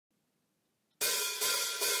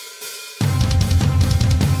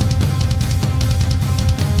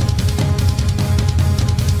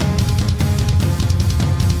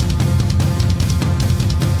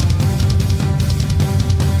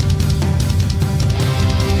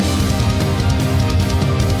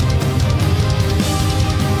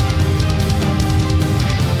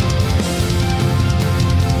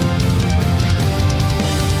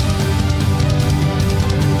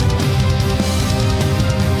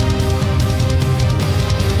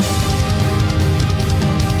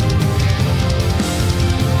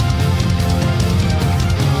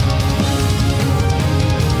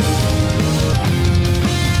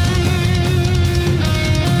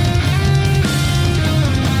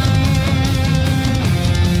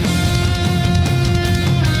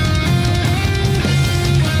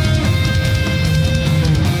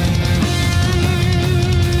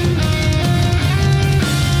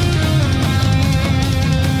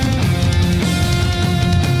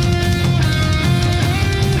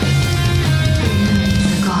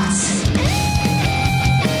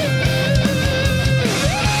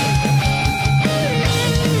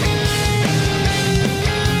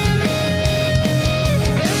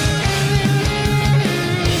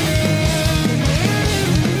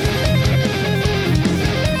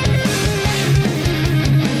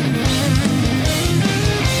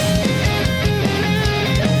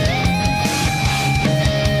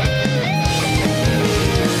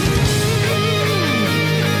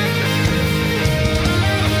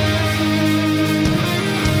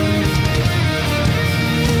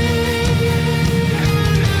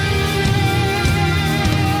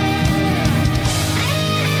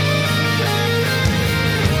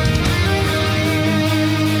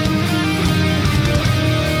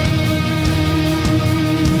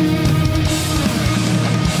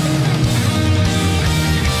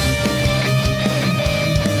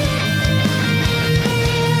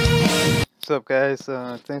What's up, guys?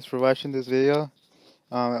 Thanks for watching this video.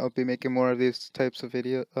 I'll be making more of these types of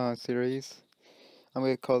video series. I'm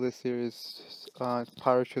gonna call this series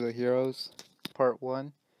Power to the Heroes Part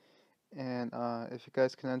 1. And if you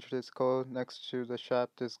guys can enter this code next to the shop,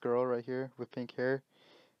 this girl right here with pink hair,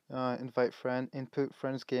 invite friend, input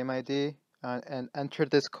friend's game ID, and enter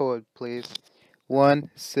this code, please.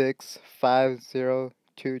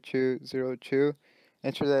 16502202.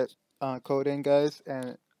 Enter that code in, guys,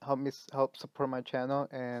 and help support my channel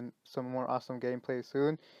and some more awesome gameplay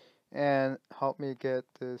soon, and help me get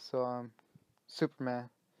this Superman.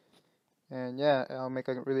 And yeah, I'll make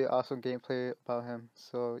a really awesome gameplay about him.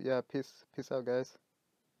 So yeah, peace out, guys.